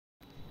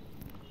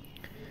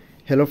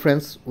Hello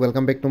friends,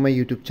 welcome back to my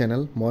YouTube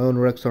channel. মই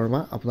অনুৰাগ শৰ্মা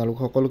আপোনালোক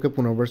সকলোকে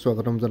পুনৰবাৰ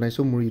স্বাগতম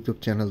জনাইছো মোৰ YouTube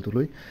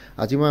চেনেলটোলৈ।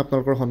 আজি মই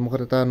আপোনালোকৰ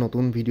সন্মুখত এটা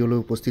নতুন ভিডিও লৈ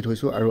উপস্থিত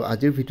হৈছো আৰু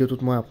আজিৰ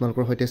ভিডিওটোত মই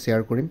আপোনালোকৰ সৈতে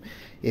শেয়াৰ কৰিম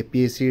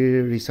APSC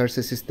research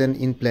assistant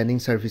in planning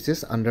সাৰ্ভিসেস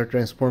under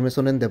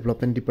ট্ৰান্সফৰমেশন and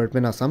development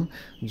department Assam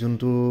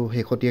যোনটো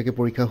হেখতিয়াকে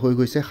পৰীক্ষা হৈ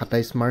গৈছে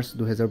 27 মাৰ্চ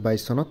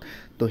 2022 চনত।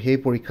 তো সেই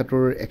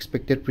পৰীক্ষাটোৰ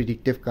এক্সপেক্টেড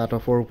প্ৰিডিক্টিভ কাট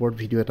অফৰ ওপৰত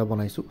ভিডিও এটা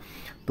বনাইছো।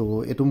 তো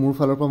এটো মোৰ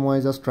ফালৰ পৰা মই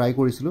জাস্ট ট্ৰাই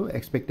কৰিছিলো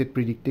এক্সপেক্টেড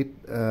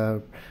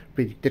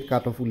প্ৰিডিক্টেড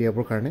কাট অফ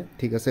উলিয়াবৰ কাৰণে।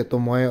 ঠিক আছে, তো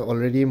মই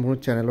অলৰেডি মোৰ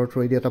চেনেলৰ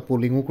থ্ৰুদি এটা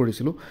পলিংও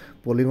কৰিছিলো।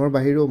 পলিংৰ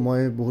বাহিৰেও মই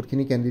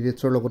বহুতখিনি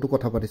ক্যান্ডিডেটছৰ লগতো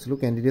কথা পাতিছিলো।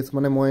 ক্যান্ডিডেটছ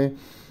মানে মই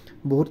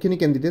বহুতখিনি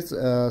ক্যান্ডিডেটছ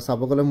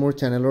চাব গলে মোৰ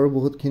চেনেলৰ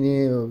বহুতখিনি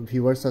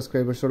ভিউৱাৰ্ছ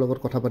সাবস্ক্ৰাইবাৰ্ছৰ লগত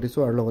কথা পাতিছো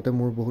আৰু লগতে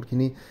মোৰ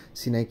বহুতখিনি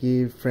চিনাকি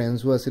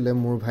ফ্ৰেণ্ডছো আছিল,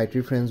 মোৰ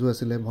ভাইটিৰ ফ্ৰেণ্ডছো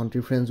আছিল,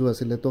 ভণ্টিৰ ফ্ৰেণ্ডছো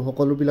আছিল। তো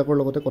সকলো বিলাকৰ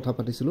লগতে কথা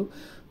পাতিছিলো।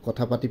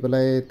 কথা পাতি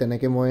পেলাই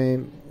তেনেকে মই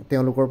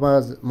তেওঁলোকৰ পৰা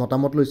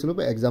মতামত লৈছিলো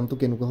এক্সামটো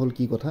কেনেকুৱা হ'ল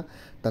কি কথা।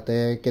 তাতে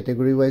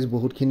ক্যাটেগৰি ওয়াইজ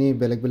বহুতখিনি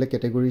বেলেগ বেলেগ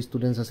ক্যাটেগৰি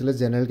ষ্টুডেন্টছ আছিল,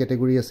 জেনাৰেল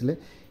ক্যাটেগৰি আছিল,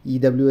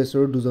 EWS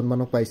ৰ দুজন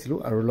মানক পাইছিলো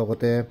আৰু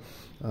লগতে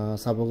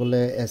চাব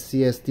গলে SC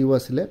STও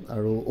আছিল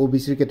আৰু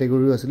OBC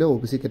ক্যাটেগৰিও আছিল।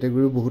 OBC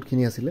ক্যাটেগৰিও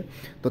বহুতখিনি আছিল।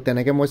 তো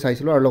তেনেকে মই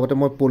চাইছিলো আৰু লগতে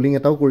মই পলিং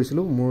এটাও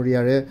কৰিছিলো। মোৰ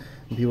ইয়াৰে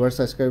ভিউৱাৰ্ছ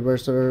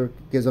সাবস্ক্ৰাইবাৰ্ছৰ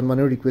কেজন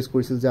মানেও ৰিকুৱেষ্ট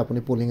কৰিছিল যে আপুনি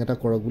পলিং এটা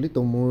কৰক বুলি।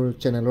 তো মোৰ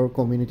চেনেলৰ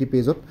কমিউনিটি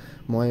পেজত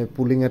মই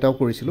পলিং এটাও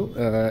কৰিছিলো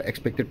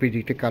এক্সপেক্টেড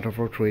প্ৰিডিক্টেড কাট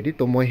অফৰ থ্ৰুদি।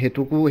 তো মই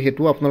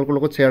হেতু আপোনালোকৰ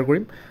লগত শেয়াৰ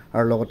কৰিম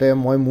আৰু লগতে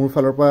মই মোৰ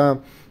ফালৰ পৰা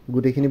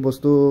গুটেখিনি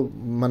বস্তু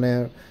মানে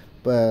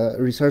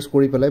ৰিসাৰ্চ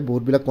কৰি পেলাই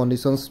বহুতবিলাক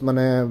কন্ডিশনস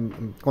মানে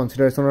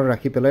কনসিডাৰেশনত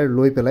ৰাখি পেলাই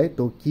লৈ পেলাই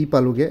তো কি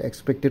পালুগে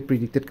এক্সপেক্টেড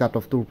প্ৰিডিক্টেড কাট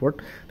অফটোৰ ওপৰত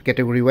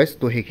ক্যাটেগৰি ওয়াইজ।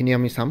 তো সেইখিনি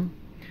আমি চাম।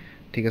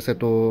 ঠিক আছে,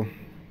 তো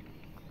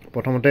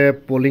প্ৰথমতে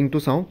পলিংটো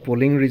চাওঁ।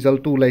 পলিং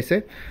ৰিজাল্টটো ওলাইছে।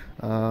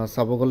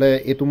 চাব গলে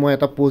এটো মই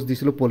এটা পোষ্ট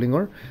দিছিলো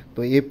পলিংৰ। তো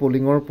এই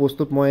পলিংৰ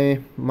পোষ্টত মই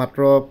মাত্ৰ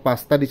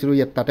 5টা দিছিলো।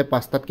 ইয়াত তাতে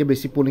 5টাতকৈ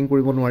বেছি পলিং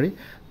কৰিব নোৱাৰি।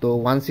 তো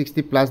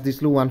 160 প্লাস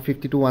দিছিলো,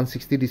 150 to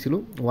 160 দিছিলো,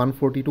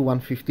 140 to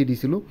 150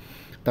 দিছিলো,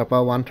 তাৰপা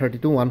 130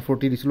 to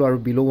 140 দিছিলো আৰু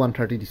বিলো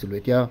 130 দিছিলো।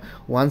 এতিয়া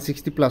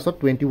 160 প্লাসত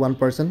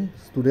 21%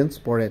 ষ্টুডেন্টস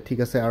পৰে। ঠিক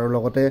আছে, আৰু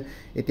লগতে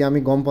এতিয়া আমি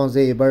গম পাওঁ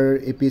যে এবাৰ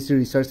APSC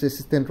ৰিসাৰ্চ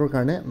এসিস্টেন্টৰ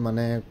কাৰণে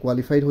মানে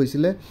কোৱালিফাইড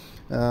হৈছিলে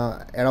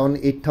around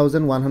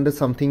 8100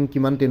 সামথিং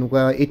কিমান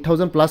তেনেকুৱা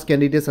 8000 প্লাস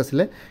ক্যান্ডিডেটস আছিল।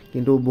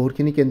 কিন্তু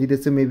বহুতখিনি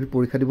ক্যান্ডিডেটছে মেবি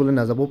পৰীক্ষা দিবলৈ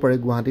নাযাব পাৰে,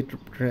 গুৱাহাটীত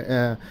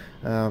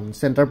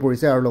সেন্টাৰ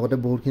পৰিছে আৰু লগতে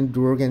বহুতখিনি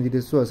দূৰৰ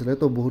ক্যান্ডিডেটসও আছিল।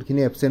 তো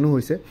বহুতখিনি এবসেন্টও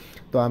হৈছে।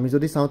 তো আমি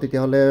যদি চাওঁ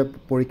তেতিয়াহ'লে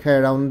পৰীক্ষা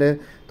এৰাউণ্ডে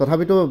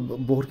তথাপিতো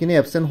বহুতখিনি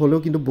এবসেন্ট হ'লেও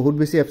কিন্তু বহুত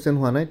বেছি এবসেন্ট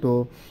হোৱা নাই। তো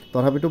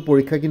তথাপিতো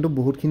পৰীক্ষা কিন্তু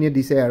বহুতখিনিয়ে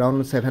দিছে। এৰাউণ্ড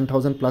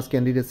 7000 প্লাস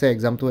ক্যান্ডিডেটছে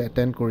এক্সামটো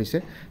এটেন্ড কৰিছে।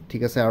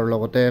 ঠিক আছে, আৰু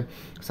লগতে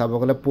চাব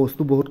গলে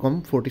পোষ্টটো বহুত কম,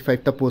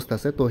 45টা পোষ্ট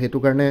আছে। তো হেতু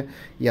কাৰণে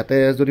ইয়াতে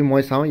যদি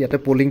মই চাওঁ ইয়াতে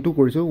পলিংটো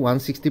কৰিছো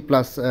 160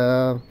 প্লাস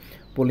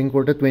পলিং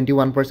কৰোঁতে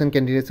 21%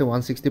 ক্যান্ডিডেটছে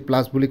 160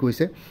 প্লাস বুলি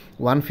কৈছে।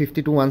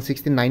 150 to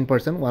 160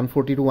 9%,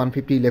 140 to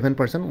 150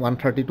 11%,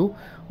 130 to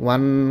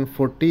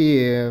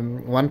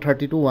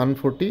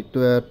 140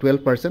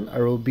 12%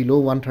 আৰু বিলো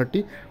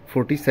 130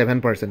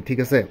 47%। ঠিক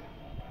আছে,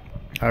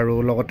 আৰু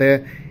লগতে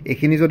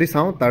এখিনি যদি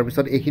চাওঁ তাৰ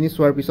পিছত এখিনি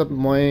চোৱাৰ পিছত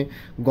মই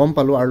গম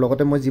পালো আৰু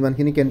লগতে মই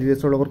যিমানখিনি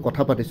ক্যান্ডিডেটছৰ লগত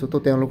কথা পাতিছো তো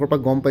তেওঁলোকৰ পৰা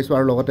গম পাইছো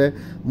আৰু লগতে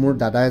মোৰ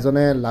দাদা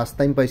এজনে লাষ্ট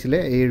টাইম পাইছিলে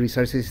এই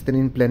ৰিসাৰ্চ এসিস্টেন্ট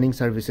ইন প্ল্যানিং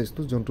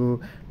সাৰ্ভিসেসটো যোনটো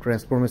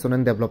ট্ৰান্সফৰমেশন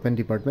এণ্ড ডেভেলপমেন্ট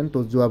ডিপাৰ্টমেন্ট। তো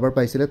যোৱাবাৰ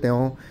পাইছিলে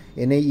তেওঁ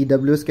এনে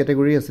EWS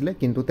ক্যাটেগৰি আছিল,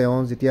 কিন্তু তেওঁ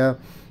যেতিয়া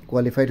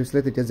কোৱালিফাইড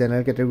হৈছিলে তেতিয়া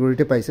জেনাৰেল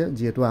ক্যাটেগৰিতে পাইছে।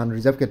 যেহেতু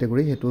আনৰিজাৰ্ভ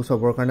ক্যাটেগৰি হেতু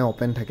সবৰ কাৰণে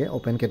ওপেন থাকে,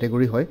 ওপেন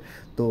ক্যাটেগৰি হয়।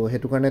 তো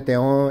হেতু কাৰণে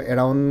তেওঁ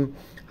এৰাউণ্ড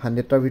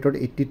 100টাৰ ভিতৰত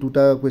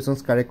 82টা কুৱেশ্যনছ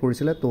কাৰেক্ট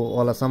কৰিছিলে। তো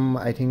অল আসাম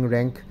আই থিংক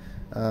ৰেংক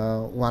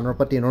 1ৰ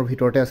পৰা 10ৰ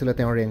ভিতৰতে আছিলে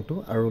তেওঁৰ ৰেংকটো।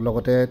 আৰু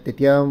লগতে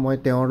তেতিয়া মই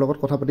তেওঁৰ লগত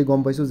কথা পাতি গম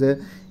পাইছোঁ যে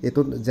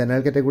এইটো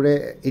জেনাৰেল ক্যাটেগৰি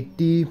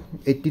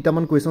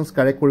 80টামান কুৱেশ্যনছ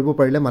কাৰেক্ট কৰিব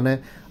পাৰিলে মানে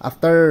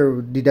আফটাৰ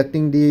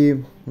ডিডাক্টিং দি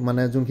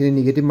মানে যোনখিনি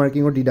নিগেটিভ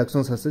মাৰ্কিঙৰ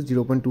ডিডাকশ্যনছ আছে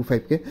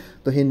 0.25কে।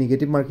 তো সেই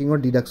নিগেটিভ মাৰ্কিঙৰ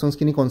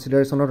ডিডাকশ্যনছখিনি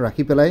কনচিডাৰেশ্যনত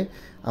ৰাখি পেলাই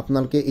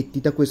আপোনালোকে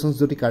 80টা কুৱেশ্যনছ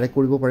যদি কাৰেক্ট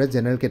কৰিব পাৰে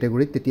জেনাৰেল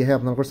ক্যাটেগৰিত তেতিয়াহে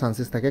আপোনালোকৰ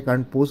চান্সেছ থাকে,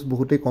 কাৰণ পোষ্ট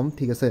বহুতেই কম।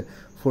 ঠিক আছে,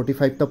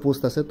 45টা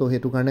পোষ্ট আছে। তো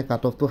হেতু কাৰণে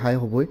কাট অফটো হাই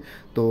হ'বই।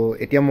 তো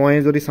এতিয়া মই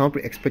যদি চাওঁ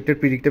এক্সপেক্টেড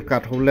প্ৰিডিক্টিভ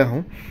কাট হ'বলৈ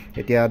আহোঁ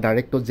এতিয়া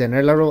ডাইৰেক্ট তো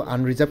জেনাৰেল আৰু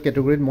আনৰিজাৰ্ভ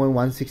ক্যাটেগৰিত মই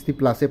 160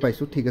 প্লাসে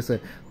পাইছোঁ। ঠিক আছে,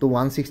 তো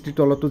 160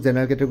 তলতো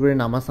জেনাৰেল ক্যাটেগৰি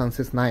নামা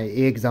চান্সেছ নাই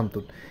এই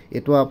এক্সামটোত।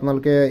 এইটো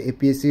আপোনালোকে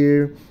APSCৰ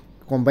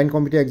কম্বাইন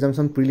কম্পিটিভ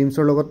এক্সামিনেশ্যন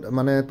প্ৰিলিমছৰ লগত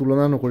মানে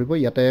তুলনা নকৰিব।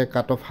 ইয়াতে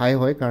কাট অফ হাই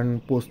হয় কাৰণ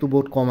পোষ্টটো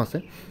বহুত কম আছে।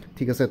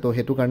 ঠিক আছে, তো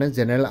হেতু কাৰণে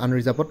জেনাৰেল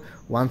আনৰিজাৰ্ভত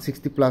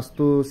 160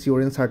 প্লাসটো চিয়ৰ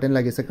এণ্ড চাৰ্টেন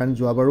লাগিছে, কাৰণ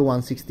যোৱাবাৰো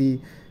 160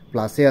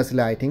 প্লাসে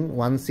আছিলে। আই থিংক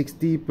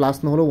 160 প্লাস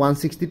নহ'লেও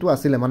 160টো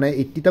আছিলে, মানে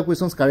 80টা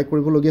কুৱেশ্যনছ কাৰেক্ট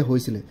কৰিবলগীয়া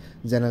হৈছিলে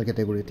জেনাৰেল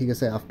ক্যাটেগৰি। ঠিক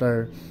আছে, আফটাৰ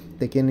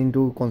টেকেন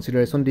ইনটু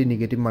কনচিডাৰেশ্যন দি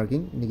নিগেটিভ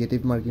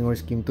মাৰ্কিঙৰ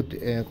স্কিমটোত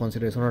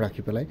কনচিডাৰেশ্যনত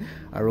ৰাখি পেলাই।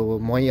 আৰু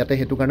মই ইয়াতে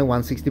হেতু কাৰণে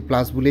 160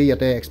 প্লাস বুলি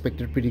ইয়াতে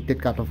এক্সপেক্টেড প্ৰিডিক্টেড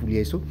কাট অফ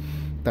উলিয়াইছোঁ।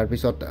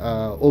 তাৰপিছত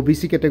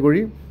OBC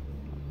ক্যাটেগৰি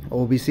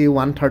OBC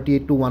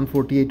 138 to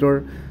 148ৰ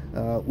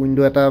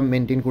উইন্ডো এটা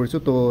মেইনটেইন কৰিছোঁ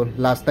তো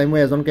লাষ্ট টাইম মই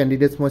এজন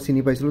কেণ্ডিডেটছ মই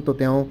চিনি পাইছিলোঁ তো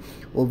তেওঁ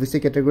OBC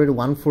কেটেগৰীত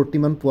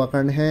 140 মান পোৱাৰ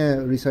কাৰণেহে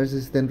ৰিচাৰ্চ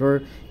এছিষ্টেণ্টৰ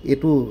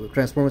এইটো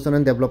ট্ৰেন্সফৰ্মেশ্যন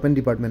এণ্ড ডেভেলপমেণ্ট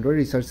ডিপাৰ্টমেণ্টৰ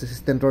ৰিচাৰ্চ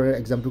এছিষ্টেণ্টৰ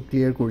এক্সামটো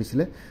ক্লিয়াৰ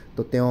কৰিছিলে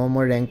তো তেওঁ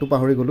মই ৰেংকটো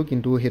পাহৰি গ'লোঁ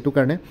কিন্তু সেইটো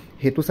কাৰণে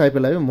সেইটো চাই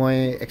পেলাই মই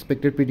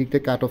এক্সপেক্টেড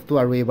প্ৰিডিক্টেড কাট অফটো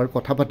আৰু এইবাৰ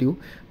কথা পাতিও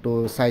তো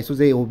চাইছোঁ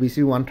যে OBC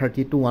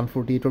 130 to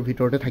 148ৰ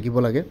ভিতৰতে থাকিব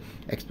লাগে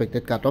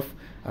এক্সপেক্টেড কাট অফ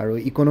আৰু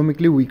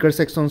ইকনমিকলি উইকাৰ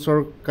ছেকশ্যনছৰ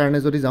কাৰণে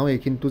যদি যাওঁ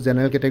এইখিনিতো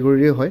জেনেৰেল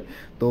কেটেগৰীৰে হয়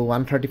তো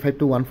 135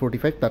 to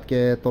 145 তাতকৈ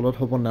তলত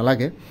হ'ব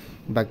নালাগে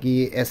বাকী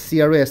SC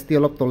আৰু ST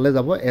অলপ তললৈ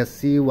যাব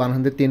SC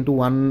 110 to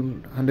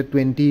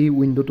 120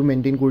 উইণ্ডোটো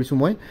মেইনটেইন কৰিছোঁ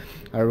মই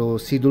আৰু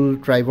চিডুল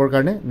ট্ৰাইবৰ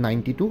কাৰণে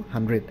 90 to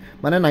 100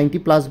 মানে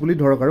 90 প্লাছ বুলি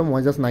ধৰক আৰু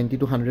মই জাষ্ট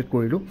 90 to 100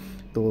 কৰিলোঁ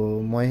তো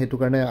মই সেইটো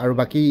কাৰণে আৰু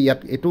বাকী ইয়াত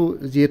এইটো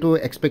যিহেতু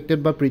এক্সপেক্টেড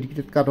বা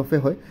প্ৰিডিক্টেড কাট অফে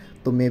হয়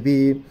তো মে বি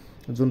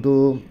যোনটো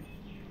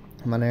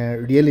মানে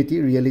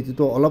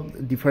ৰিয়েলিটিটো অলপ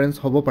ডিফাৰেঞ্চ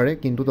হ'ব পাৰে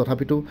কিন্তু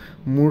তথাপিতো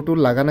মোৰতো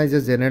লগা নাই যে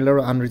জেনেৰেল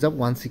আৰু আনৰিজাৰ্ভ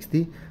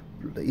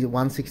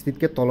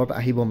 160তকৈ তলত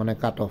আহিব মানে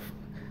কাট অফ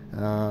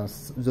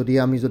যদি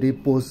আমি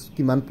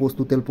কিমান পোষ্ট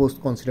টোটেল পোষ্ট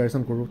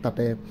কনচিডাৰেশ্যন কৰোঁ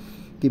তাতে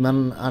কিমান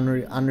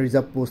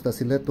আনৰিজাৰ্ভ পোষ্ট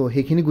আছিলে তো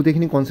সেইখিনি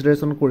গোটেইখিনি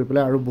কনচিডাৰেশ্যন কৰি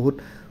পেলাই আৰু বহুত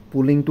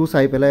পুলিংটো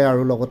চাই পেলাই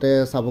আৰু লগতে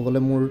চাব গ'লে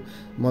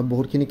মই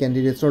বহুতখিনি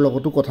কেণ্ডিডেটছৰ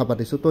লগতো কথা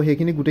পাতিছোঁ তো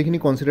সেইখিনি গোটেইখিনি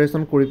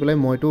কনচিডাৰেশ্যন কৰি পেলাই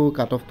মইতো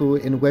কাট অফটো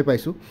এনেকুৱাই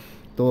পাইছোঁ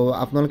তো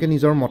আপোনালোকে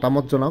নিজৰ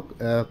মতামত জনাওক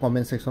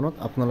কমেণ্ট ছেকশ্যনত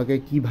আপোনালোকে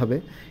কি ভাবে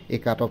এই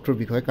কাট অফটোৰ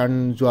বিষয়ে কাৰণ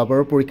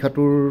যোৱাবাৰৰ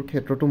পৰীক্ষাটোৰ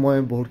ক্ষেত্ৰতো মই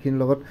বহুতখিনিৰ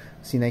লগত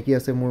চিনাকি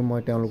আছে মই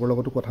তেওঁলোকৰ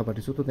লগতো কথা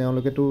পাতিছোঁ তো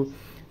তেওঁলোকেতো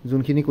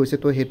যোনখিনি কৈছে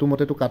তো সেইটো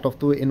মতেতো কাট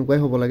অফটো এনেকুৱাই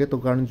হ'ব লাগে তো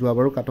কাৰণ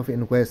যোৱাবাৰো কাট অফ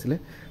এনেকুৱাই আছিলে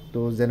তো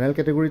জেনেৰেল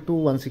কেটেগৰীটো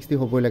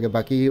 160 হ'বই লাগে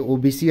বাকী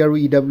OBC আৰু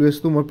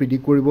EWSটো মই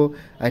প্ৰিডিক্ট কৰিব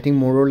আই থিংক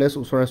মোৰ অৰ লেছ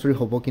ওচৰা-ওচৰি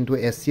হ'ব কিন্তু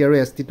SC আৰু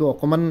STটো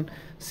অকণমান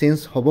চেঞ্জ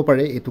হ'ব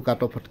পাৰে এইটো কাট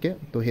অফতকৈ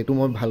তো সেইটো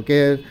মই ভালকৈ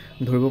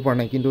ধৰিব পৰা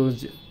নাই কিন্তু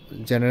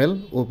জেনেৰেল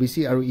OBC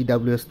আৰু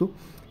EWSটো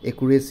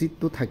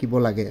একুৰেচিটো থাকিব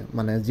লাগে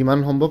মানে যিমান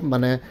সম্ভৱ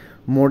মানে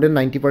মোৰ দেন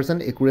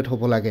 90% একুৰেট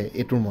হ'ব লাগে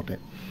এইটোৰ মতে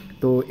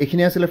তো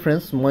এইখিনি আছিলে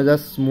ফ্ৰেণ্ডছ মই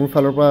জাষ্ট মোৰ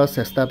ফালৰ পৰা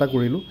চেষ্টা এটা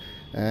কৰিলোঁ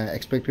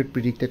এক্সপেক্টেড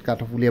প্ৰিডিক্টেড কাট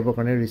অফ উলিয়াবৰ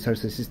কাৰণে ৰিচাৰ্চ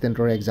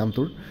এছিষ্টেণ্টৰ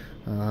এক্সামটোৰ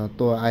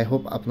তো আই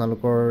হোপ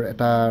আপোনালোকৰ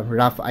এটা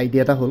ৰাফ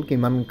আইডিয়া এটা হ'ল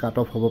কিমান কাট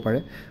অফ হ'ব পাৰে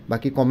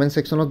বাকী কমেণ্ট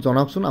ছেকশ্যনত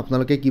জনাওকচোন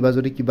আপোনালোকে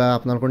কিবা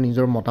আপোনালোকৰ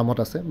নিজৰ মতামত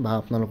আছে বা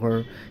আপোনালোকৰ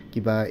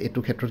কিবা এইটো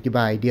ক্ষেত্ৰত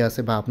কিবা আইডিয়া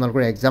আছে বা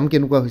আপোনালোকৰ এক্সাম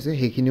কেনেকুৱা হৈছে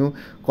সেইখিনিও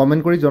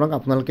কমেণ্ট কৰি জনাওক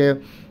আপোনালোকে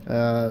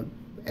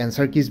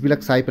এনচাৰ কিজবিলাক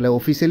চাই পেলাই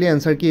অফিচিয়েলি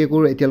এনচাৰ কি একো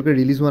এতিয়ালৈকে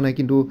ৰিলিজ হোৱা নাই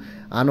কিন্তু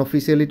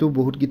আনঅফিচিয়েলিটো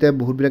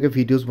বহুতবিলাকে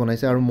ভিডিঅ'জ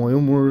বনাইছে আৰু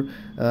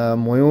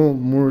ময়ো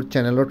মোৰ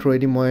চেনেলৰ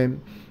থ্ৰুৱেদি মই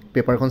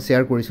পেপাৰখন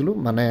শ্বেয়াৰ কৰিছিলোঁ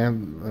মানে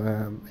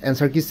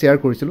এনচাৰ কি শ্বেয়াৰ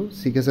কৰিছিলোঁ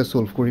ঠিক আছে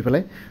ছল্ভ কৰি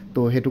পেলাই তো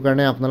সেইটো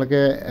কাৰণে আপোনালোকে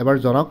এবাৰ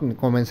জনাওক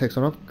কমেণ্ট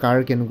ছেকশ্যনত কাৰ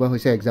কেনেকুৱা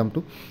হৈছে এক্সামটো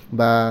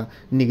বা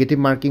নিগেটিভ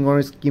মাৰ্কিঙৰ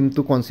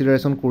স্কিমটো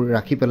কনচিডাৰেশ্যন কৰি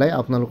ৰাখি পেলাই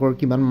আপোনালোকৰ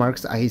কিমান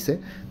মাৰ্কছ আহিছে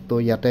তো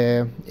ইয়াতে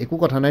একো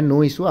কথা নাই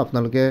ন' ইছ্যু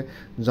আপোনালোকে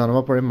জনাব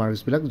পাৰে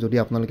মাৰ্কছবিলাক যদি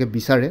আপোনালোকে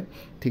বিচাৰে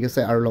ঠিক আছে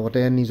আৰু লগতে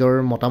নিজৰ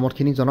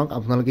মতামতখিনি জনাওক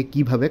আপোনালোকে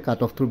কি ভাবে কাট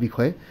অফটোৰ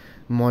বিষয়ে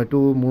মইতো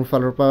মোৰ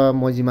ফালৰ পৰা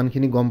মই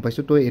যিমানখিনি গম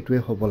পাইছোঁ তো এইটোৱে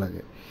হ'ব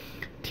লাগে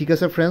ঠিক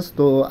আছে ফ্ৰেণ্ডছ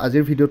তো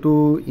আজিৰ ভিডিঅ'টো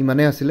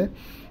ইমানেই আছিলে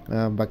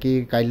বাকী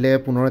কাইলৈ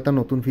পুনৰ এটা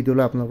নতুন ভিডিঅ'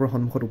 লৈ আপোনালোকৰ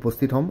সন্মুখত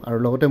উপস্থিত হ'ম আৰু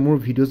লগতে মোৰ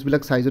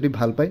ভিডিঅ'জবিলাক চাই যদি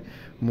ভাল পায়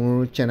মোৰ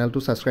চেনেলটো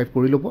ছাবস্ক্ৰাইব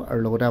কৰি ল'ব আৰু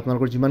লগতে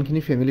আপোনালোকৰ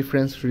যিমানখিনি ফেমিলি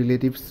ফ্ৰেণ্ডছ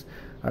ৰিলেটিভছ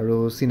আৰু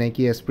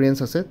চিনাকি এক্সপিৰিয়েঞ্চ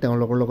আছে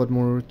তেওঁলোকৰ লগত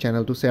মোৰ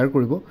চেনেলটো শ্বেয়াৰ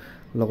কৰিব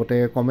লগতে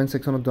কমেণ্ট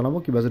ছেকশ্যনত জনাব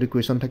কিবা যদি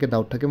কুৱেশ্যন থাকে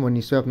ডাউট থাকে মই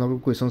নিশ্চয় আপোনালোকৰ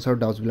কুৱেশ্যনছ আৰু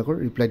ডাউটছবিলাকৰ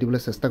ৰিপ্লাই দিবলৈ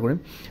চেষ্টা কৰিম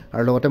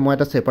আৰু লগতে মই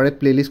এটা ছেপাৰেট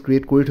প্লেলিষ্ট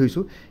ক্ৰিয়েট কৰি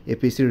থৈছোঁ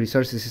APSC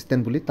ৰিচাৰ্চ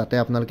এছিষ্টেণ্ট বুলি তাতে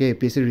আপোনালোকে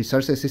APSC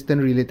ৰিচাৰ্চ এছিষ্টেণ্ট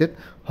ৰিলেটেড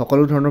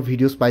সকলো ধৰণৰ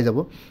ভিডিঅ'জ পাই যাব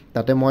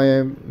তাতে মই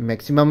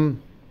মেক্সিমাম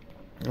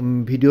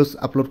ভিডিঅ'জ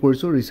আপলোড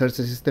কৰিছোঁ ৰিচাৰ্চ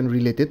এছিষ্টেণ্ট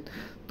ৰিলেটেড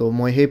তো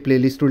মই সেই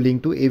প্লেলিষ্টটোৰ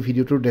লিংকটো এই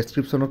ভিডিঅ'টোৰ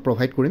ডেছক্ৰিপশ্যনত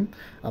প্ৰভাইড কৰিম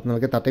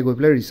আপোনালোকে তাতে গৈ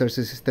পেলাই ৰিচাৰ্চ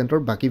এছিষ্টেণ্টৰ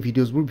বাকী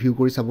ভিডিঅ'জবোৰ ভিউ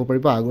কৰি চাব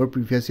পাৰিব আগৰ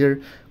প্ৰিভিয়াছ ইয়েৰ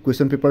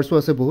কুৱেশ্যন পেপাৰ্ছো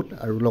আছে বহুত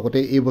আৰু লগতে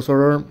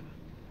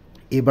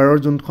এইবাৰৰ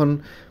যোনখন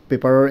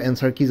পেপাৰৰ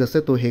এনচাৰ কিজ আছে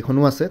তো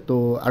সেইখনো আছে তো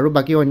আৰু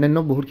বাকী অন্যান্য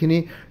বহুতখিনি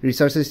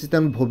ৰিচাৰ্চ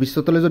এছিষ্টেণ্ট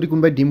ভৱিষ্যতলৈ যদি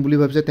কোনোবাই দিম বুলি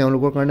ভাবিছে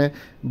তেওঁলোকৰ কাৰণে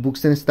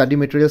বুকছ এণ্ড ষ্টাডি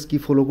মেটেৰিয়েলছ কি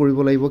ফ'ল' কৰিব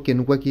লাগিব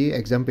কেনেকুৱা কি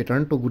এক্সাম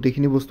পেটাৰ্ণ তো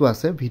গোটেইখিনি বস্তু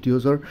আছে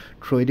ভিডিঅ'জৰ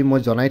থ্ৰুৱেদি মই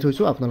জনাই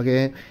থৈছোঁ আপোনালোকে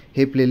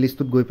সেই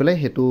প্লেলিষ্টটোত গৈ পেলাই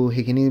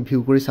সেইখিনি ভিউ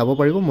কৰি চাব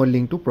পাৰিব মই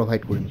লিংকটো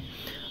প্ৰভাইড কৰিম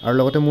আৰু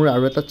লগতে মোৰ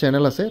আৰু এটা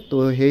চেনেল আছে তো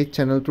সেই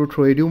চেনেলটোৰ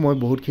থ্ৰুৱেদিও মই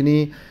বহুতখিনি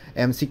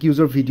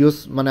MCQজৰ ভিডিঅ'জ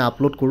মানে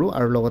আপলোড কৰোঁ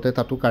আৰু লগতে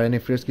তাতো কাৰেণ্ট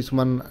এফেয়াৰ্ছ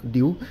কিছুমান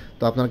দিওঁ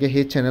তো আপোনালোকে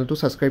সেই চেনেলটো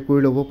ছাবস্ক্ৰাইব কৰি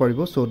ল'ব পাৰিব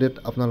ছ' ডেট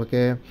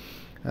আপোনালোকে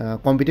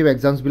কম্পিটিটিভ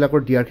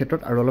এক্সামছবিলাকৰ দিয়াৰ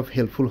ক্ষেত্ৰত আৰু অলপ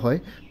হেল্পফুল হয়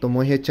তো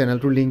মই সেই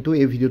চেনেলটোৰ লিংকটো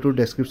এই ভিডিঅ'টোৰ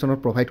ডেছক্ৰিপশ্যনত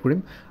প্ৰভাইড কৰিম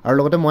আৰু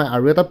লগতে মই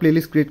আৰু এটা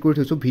প্লেলিষ্ট ক্ৰিয়েট কৰি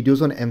থৈছোঁ ভিডিঅ'জ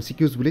অন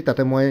MCQজ বুলি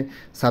তাতে মই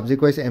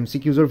ছাবজেক্ট ৱাইজ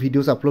MCQজৰ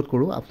ভিডিঅ'জ আপলোড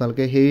কৰোঁ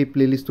আপোনালোকে সেই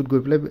প্লেলিষ্টটোত গৈ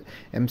পেলাই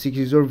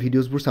MCQজৰ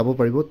ভিডিঅ'জবোৰ চাব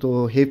পাৰিব তো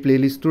সেই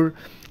প্লেলিষ্টটোৰ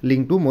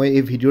লিংকটো মই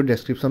এই ভিডিঅ'ৰ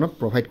ডেছক্ৰিপশ্যনত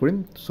প্ৰভাইড কৰিম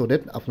ছ'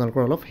 ডেট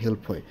আপোনালোকৰ অলপ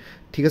হেল্প হয়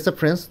ঠিক আছে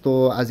ফ্ৰেণ্ডছ তো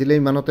আজিলৈ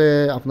ইমানতে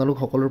আপোনালোক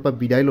সকলোৰ পৰা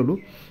বিদায় ল'লোঁ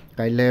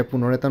কাইলৈ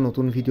পুনৰ এটা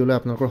নতুন ভিডিঅ' লৈ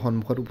আপোনালোকৰ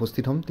সন্মুখত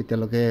উপস্থিত হ'ম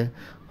তেতিয়ালৈকে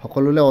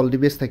সকলোলৈ অল দি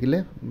বেষ্ট থাকিলে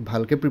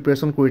ভালকৈ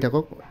প্ৰিপাৰেশ্যন কৰি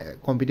থাকক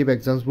কম্পিটিটিভ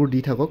এক্সামছবোৰ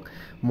দি থাকক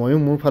ময়ো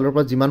মোৰ ফালৰ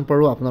পৰা যিমান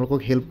পাৰোঁ আপোনালোকক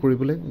হেল্প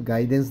কৰিবলৈ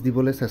গাইডেন্স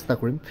দিবলৈ চেষ্টা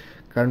কৰিম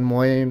কাৰণ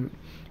মই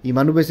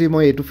ইমানো বেছি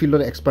মই এইটো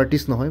ফিল্ডত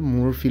এক্সপাৰ্টিছ নহয়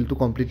মোৰ ফিল্ডটো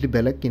কমপ্লিটলি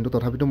বেলেগ কিন্তু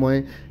তথাপিতো মই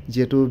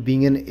যিহেতু বিং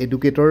এন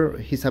এডুকেটৰ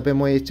হিচাপে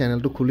মই এই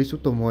চেনেলটো খুলিছোঁ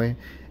তো মই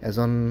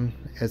এজন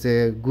as a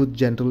good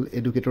gentle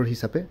educator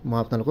হিচাপে মই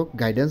আপোনালোকক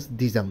গাইডেন্স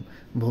দি যাম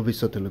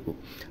ভৱিষ্যতলৈকো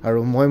আৰু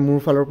মই মোৰ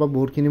ফালৰ পৰা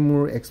বহুতখিনি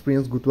মোৰ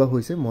এক্সপিৰিয়েঞ্চ গোটোৱা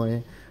হৈছে মই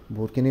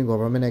বহুতখিনি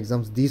গভৰ্ণমেণ্ট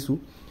এক্সামছ দিছোঁ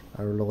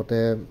আৰু লগতে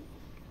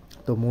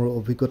তো মোৰ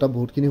অভিজ্ঞতা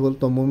বহুতখিনি হ'ল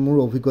তো মই মোৰ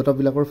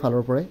অভিজ্ঞতাবিলাকৰ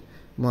ফালৰ পৰাই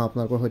মই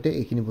আপোনালোকৰ সৈতে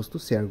এইখিনি বস্তু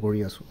শ্বেয়াৰ কৰি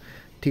আছোঁ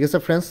ঠিক আছে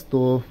ফ্ৰেণ্ডছ তো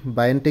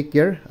বাই এণ্ড টেক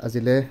কেয়াৰ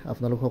আজিলৈ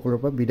আপোনালোক সকলোৰে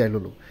পৰা বিদায়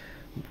ল'লোঁ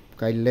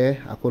কাইলৈ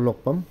আকৌ লগ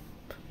পাম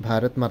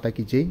ভাৰত মাতা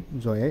কি জয়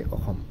জয় আই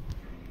অসম